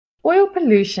Oil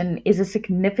pollution is a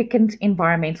significant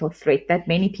environmental threat that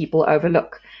many people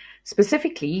overlook.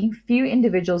 Specifically, few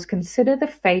individuals consider the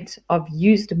fate of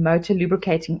used motor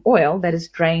lubricating oil that is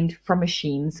drained from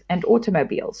machines and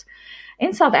automobiles.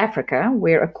 In South Africa,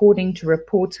 where according to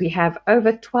reports we have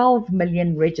over 12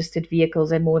 million registered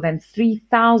vehicles and more than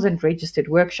 3,000 registered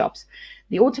workshops,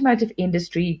 the automotive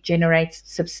industry generates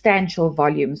substantial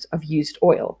volumes of used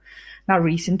oil. Now,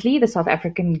 recently, the South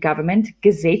African government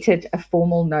gazetted a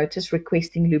formal notice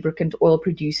requesting lubricant oil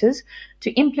producers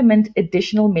to implement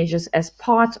additional measures as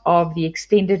part of the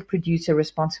Extended Producer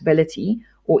Responsibility,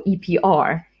 or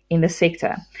EPR, in the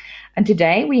sector. And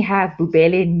today we have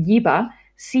Bubele Nyiba,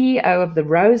 CEO of the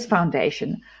Rose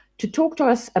Foundation, to talk to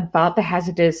us about the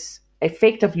hazardous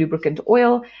effect of lubricant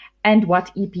oil and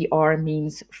what EPR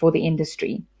means for the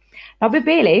industry. Now,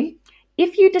 Bubele,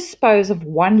 if you dispose of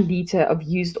 1 liter of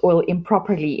used oil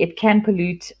improperly, it can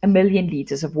pollute a million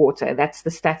liters of water. That's the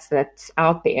stats that's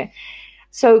out there.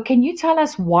 So, can you tell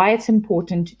us why it's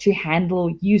important to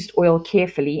handle used oil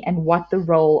carefully and what the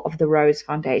role of the Rose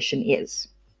Foundation is?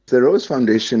 The Rose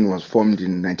Foundation was formed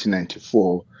in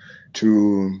 1994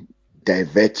 to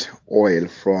divert oil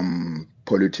from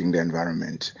polluting the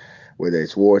environment, whether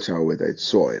it's water or whether it's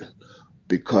soil.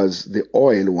 Because the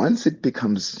oil, once it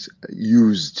becomes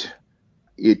used,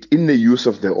 in the use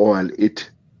of the oil, it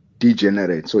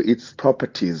degenerates. So its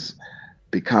properties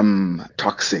become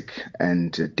toxic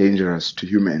and dangerous to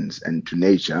humans and to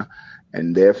nature.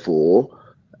 And therefore,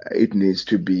 it needs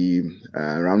to be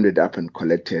rounded up and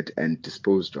collected and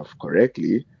disposed of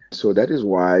correctly. So that is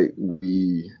why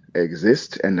we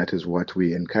exist, and that is what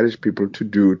we encourage people to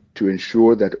do, to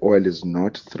ensure that oil is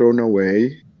not thrown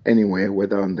away anywhere,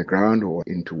 whether on the ground or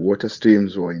into water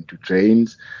streams or into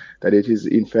drains, that it is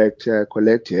in fact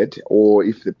collected, or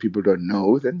if the people don't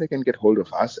know, then they can get hold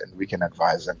of us and we can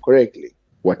advise them correctly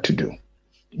what to do.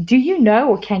 Do you know,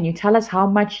 or can you tell us how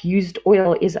much used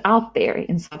oil is out there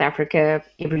in South Africa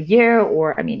every year?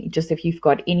 Or, I mean, just if you've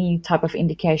got any type of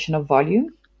indication of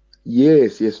volume?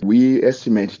 Yes. We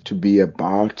estimate to be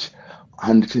about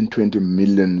 120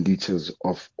 million liters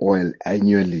of oil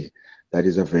annually that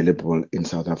is available in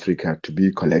South Africa to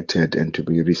be collected and to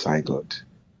be recycled.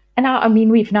 And now, I mean,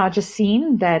 we've now just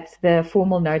seen that the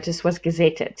formal notice was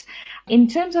gazetted. In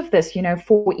terms of this,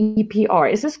 for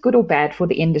EPR, is this good or bad for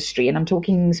the industry? And I'm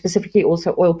talking specifically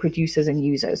also oil producers and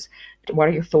users. What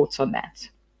are your thoughts on that?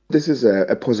 This is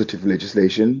a positive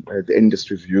legislation. The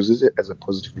industry views it as a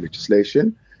positive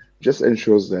legislation. Just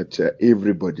ensures that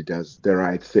everybody does the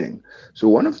right thing. So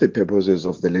one of the purposes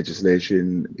of the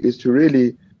legislation is to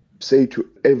really say to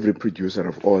every producer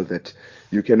of oil that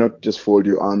you cannot just fold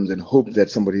your arms and hope that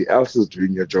somebody else is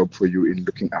doing your job for you in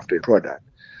looking after a product.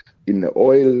 In the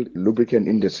oil lubricant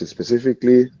industry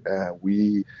specifically,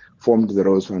 we formed the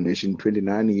Rose Foundation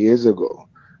 29 years ago.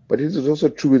 But it is also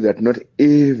true that not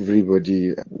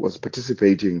everybody was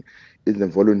participating in the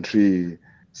voluntary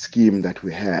scheme that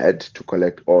we had to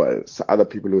collect oil. So other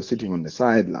people were sitting on the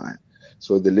sideline.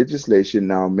 So the legislation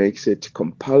now makes it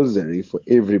compulsory for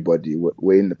everybody,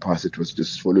 where in the past it was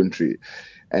just voluntary.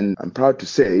 And I'm proud to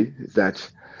say that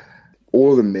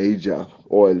all the major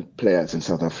oil players in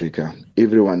South Africa,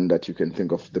 everyone that you can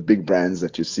think of, the big brands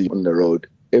that you see on the road,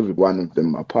 every one of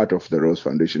them are part of the Rose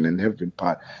Foundation and have been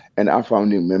part and are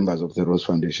founding members of the Rose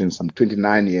Foundation some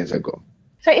 29 years ago.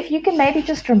 So if you can maybe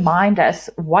just remind us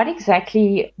what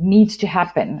exactly needs to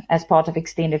happen as part of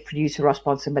extended producer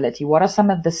responsibility. What are some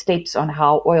of the steps on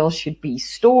how oil should be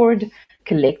stored,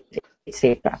 collected,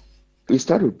 etc.? We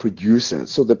start with producers.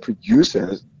 So the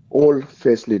producers all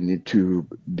firstly need to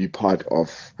be part of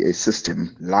a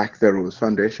system like the Rose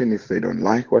Foundation. If they don't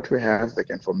like what we have, they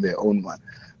can form their own one.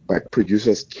 But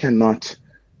producers cannot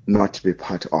not be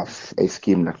part of a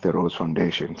scheme like the Rose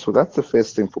Foundation. So that's the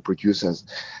first thing for producers.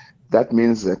 That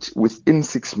means that within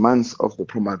 6 months of the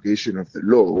promulgation of the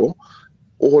law,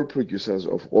 all producers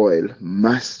of oil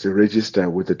must register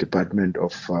with the Department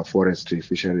of Forestry,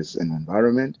 Fisheries and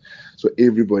Environment. So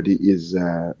everybody is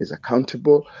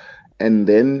accountable. And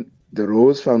then the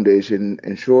Rose Foundation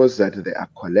ensures that there are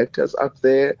collectors out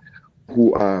there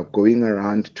who are going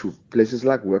around to places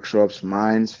like workshops,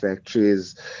 mines,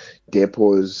 factories,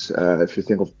 depots. If you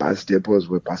think of bus depots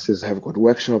where buses have got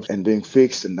workshops and being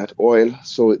fixed and that oil.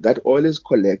 So that oil is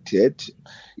collected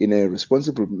in a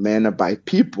responsible manner by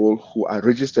people who are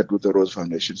registered with the Rose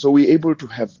Foundation. So we're able to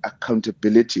have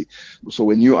accountability. So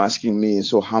when you're asking me,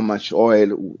 so how much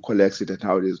oil collects it and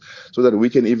how it is, so that we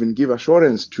can even give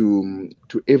assurance to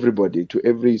everybody, to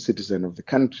every citizen of the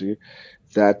country,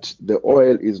 that the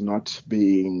oil is not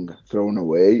being thrown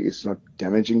away, it's not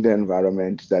damaging the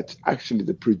environment, that actually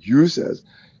the producers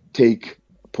take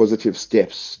positive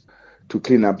steps to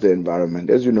clean up the environment.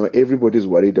 As you know, everybody's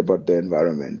worried about the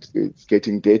environment. It's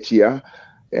getting dirtier,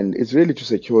 and it's really to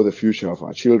secure the future of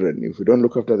our children. If we don't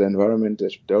look after the environment,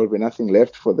 there will be nothing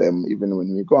left for them even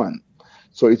when we're gone.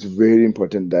 So it's very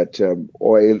important that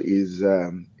oil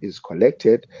is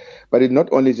collected, but it's not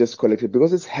only just collected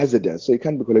because it's hazardous. So it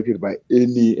can't be collected by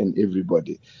any and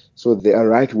everybody. So there are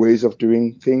right ways of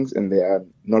doing things, and there are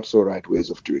not so right ways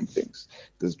of doing things.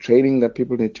 There's training that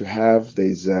people need to have.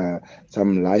 There's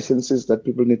some licenses that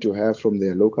people need to have from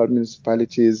their local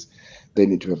municipalities. They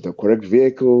need to have the correct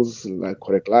vehicles, like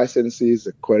correct licenses,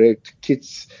 the correct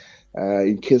kits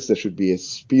in case there should be a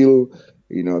spill.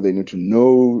 They need to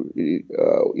know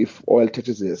if oil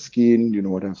touches their skin,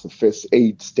 what are the first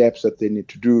aid steps that they need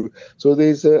to do. So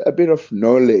there's a bit of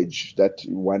knowledge that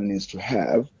one needs to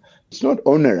have. It's not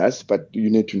onerous, but you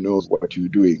need to know what you're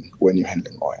doing when you're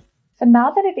handling oil. So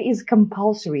now that it is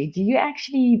compulsory, do you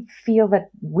actually feel that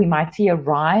we might see a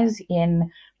rise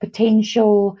in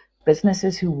potential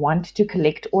businesses who want to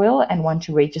collect oil and want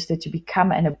to register to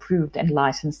become an approved and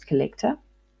licensed collector?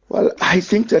 Well, I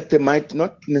think that there might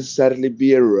not necessarily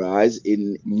be a rise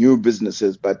in new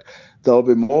businesses, but there'll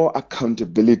be more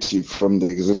accountability from the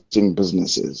existing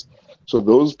businesses. So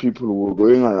those people who are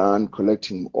going around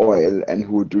collecting oil and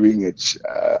who are doing it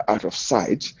out of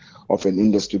sight of an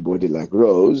industry body like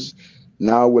Rose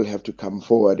now will have to come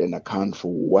forward and account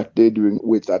for what they're doing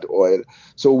with that oil.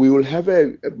 So we will have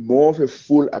a more of a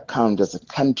full account as a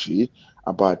country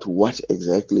about who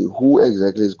exactly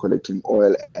is collecting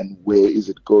oil and where is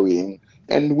it going.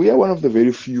 And we are one of the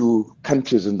very few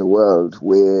countries in the world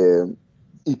where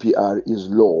EPR is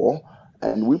law.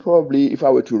 And we probably, if I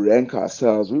were to rank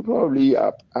ourselves, we probably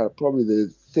are probably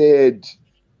the third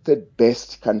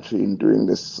best country in doing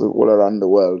this all around the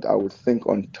world. I would think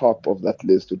on top of that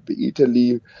list would be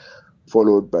Italy,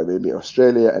 followed by maybe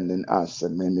Australia, and then us,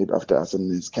 and maybe after us, and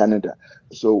then it's Canada.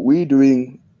 So we're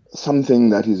doing something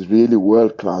that is really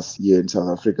world class here in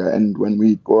South Africa. And when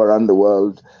we go around the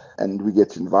world and we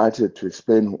get invited to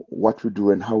explain what we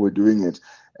do and how we're doing it,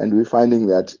 and we're finding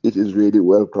that it is really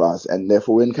world class. And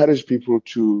therefore, we encourage people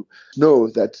to know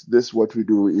that what we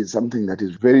do is something that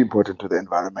is very important to the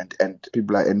environment, and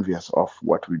people are envious of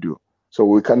what we do. So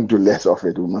we can't do less of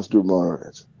it. We must do more of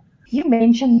it. You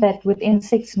mentioned that within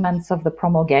 6 months of the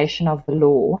promulgation of the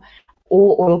law,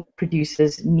 all oil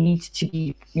producers need to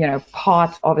be,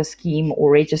 part of a scheme or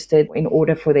registered in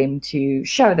order for them to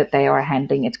show that they are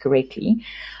handling it correctly.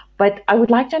 But I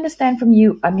would like to understand from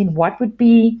you, what would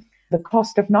be the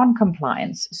cost of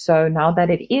non-compliance? So now that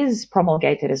it is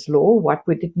promulgated as law, what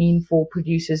would it mean for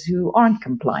producers who aren't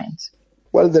compliant?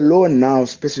 Well, the law now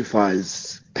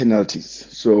specifies penalties.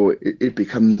 So it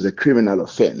becomes a criminal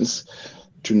offense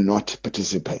to not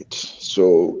participate.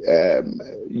 So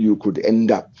you could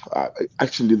end up,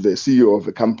 actually the CEO of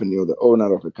a company or the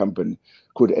owner of a company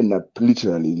could end up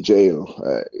literally in jail,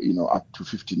 up to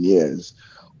 15 years,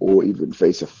 or even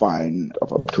face a fine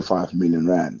of up to 5 million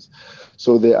rands.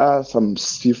 So there are some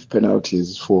stiff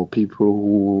penalties for people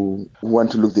who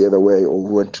want to look the other way, or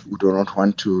who do not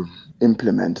want to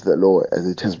implement the law as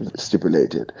it has been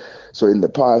stipulated. So in the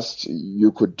past,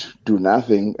 you could do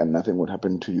nothing and nothing would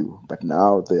happen to you. But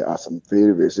now there are some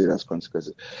very, very serious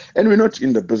consequences. And we're not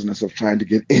in the business of trying to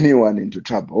get anyone into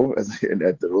trouble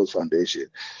at the Rose Foundation.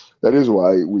 That is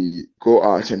why we go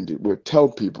out and we tell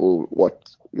people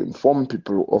inform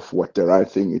people of what the right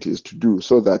thing it is to do,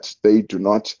 so that they do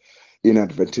not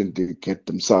inadvertently get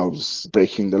themselves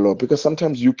breaking the law. Because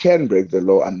sometimes you can break the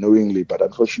law unknowingly, but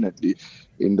unfortunately,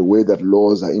 in the way that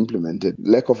laws are implemented,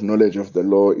 lack of knowledge of the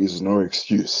law is no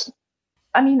excuse.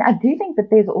 I do think that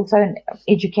there's also an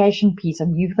education piece.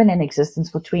 You've been in existence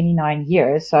for 29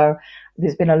 years, so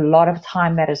there's been a lot of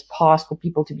time that has passed for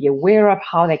people to be aware of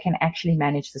how they can actually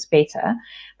manage this better.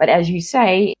 But as you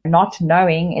say, not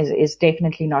knowing is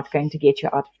definitely not going to get you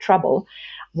out of trouble.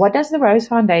 What does the Rose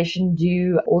Foundation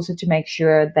do also to make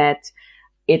sure that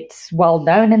it's well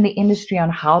known in the industry on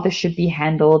how this should be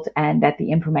handled and that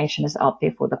the information is out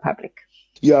there for the public?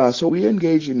 Yeah, so we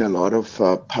engage in a lot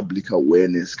of public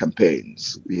awareness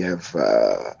campaigns. We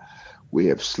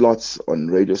have slots on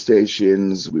radio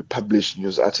stations. We publish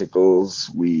news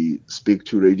articles. We speak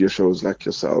to radio shows like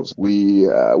yourselves. We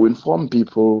inform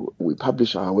people. We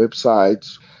publish our website.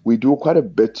 We do quite a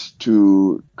bit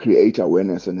to create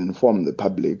awareness and inform the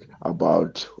public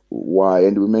about why.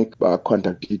 And we make our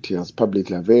contact details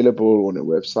publicly available on a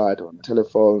website, on a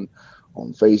telephone,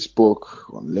 on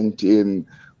Facebook, on LinkedIn,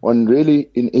 on really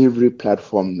in every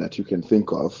platform that you can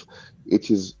think of. it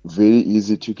is very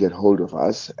easy to get hold of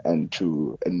us and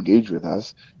to engage with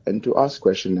us and to ask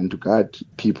questions and to guide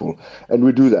people. And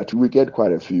we do that. We get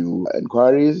quite a few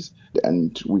inquiries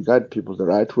and we guide people the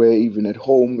right way, even at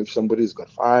home. If somebody's got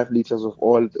 5 liters of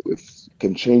oil, if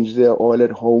can change their oil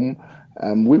at home,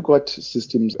 we've got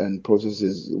systems and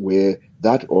processes where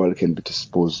that oil can be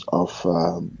disposed of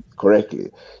correctly.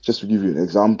 Just to give you an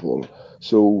example,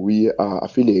 so we are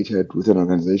affiliated with an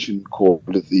organization called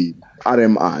the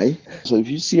RMI. So if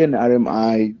you see an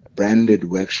RMI branded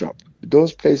workshop,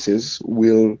 those places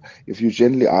will, if you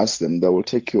gently ask them, they will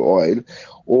take your oil.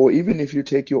 Or even if you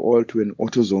take your oil to an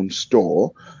AutoZone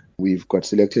store, we've got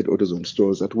selected AutoZone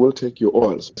stores that will take your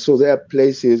oils. So there are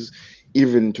places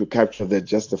even to capture that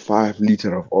just a 5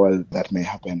 liter of oil that may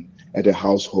happen at a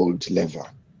household level,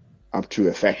 up to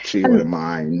a factory or a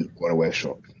mine or a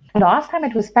workshop. Last time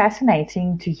it was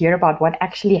fascinating to hear about what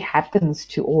actually happens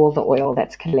to all the oil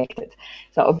that's collected.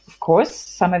 So, of course,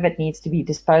 some of it needs to be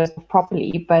disposed of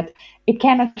properly, but it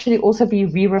can actually also be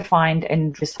re-refined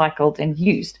and recycled and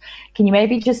used. Can you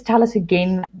maybe just tell us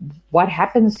again what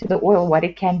happens to the oil, what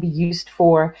it can be used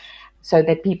for, so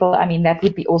that people, I mean, that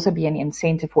would be also be an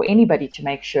incentive for anybody to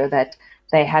make sure that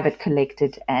they have it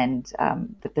collected and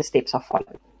that the steps are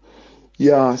followed.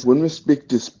 Yeah, when we speak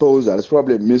disposal, it's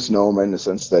probably a misnomer in the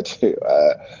sense that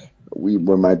we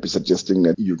might be suggesting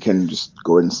that you can just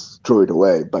go and throw it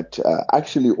away. But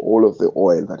actually, all of the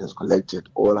oil that is collected,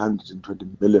 all 120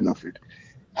 million of it,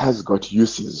 has got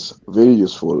uses, very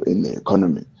useful in the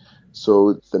economy.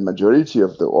 So the majority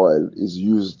of the oil is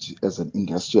used as an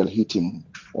industrial heating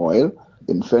oil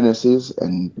in furnaces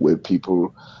and where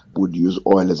people would use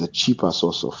oil as a cheaper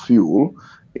source of fuel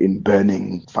in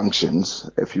burning functions.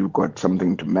 If you've got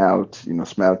something to melt,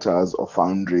 smelters or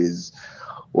foundries,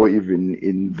 or even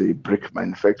in the brick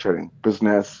manufacturing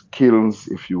business, kilns,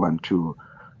 if you want to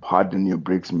harden your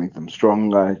bricks, make them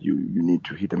stronger, you need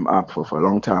to heat them up for a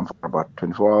long time, for about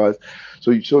 24 hours.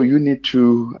 So you need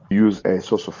to use a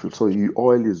source of fuel. So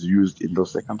oil is used in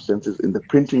those circumstances. In the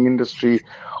printing industry,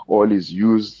 oil is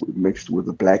used mixed with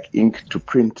the black ink to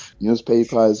print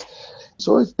newspapers.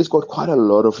 So it's got quite a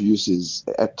lot of uses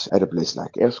at a place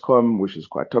like Eskom, which is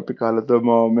quite topical at the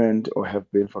moment, or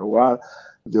have been for a while.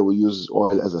 They will use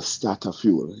oil as a starter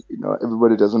fuel.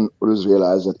 Everybody doesn't always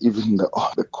realize that even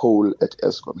the coal at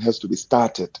Eskom has to be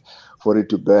started for it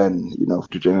to burn,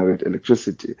 to generate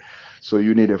electricity. So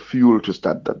you need a fuel to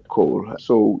start that coal.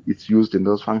 So it's used in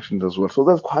those functions as well. So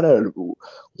there's quite a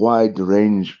wide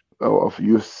range of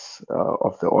use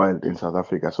of the oil in South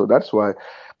Africa. So that's why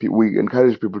we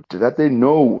encourage people that they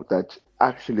know that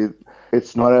actually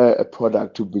it's not a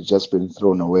product to be just been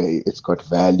thrown away. It's got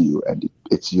value and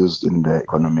it's used in the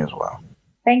economy as well.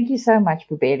 Thank you so much,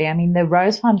 Bubele. I mean, the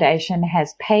Rose Foundation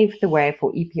has paved the way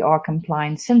for EPR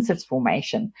compliance since its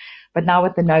formation. But now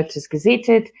with the notice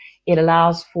gazetted, it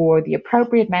allows for the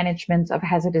appropriate management of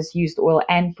hazardous used oil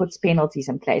and puts penalties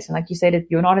in place. And like you said,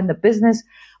 you're not in the business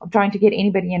of trying to get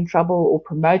anybody in trouble or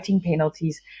promoting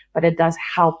penalties, but it does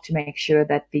help to make sure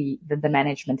that the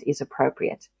management is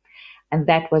appropriate. And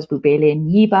that was Bubele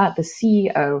Nyiba, the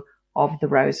CEO of the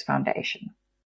Rose Foundation.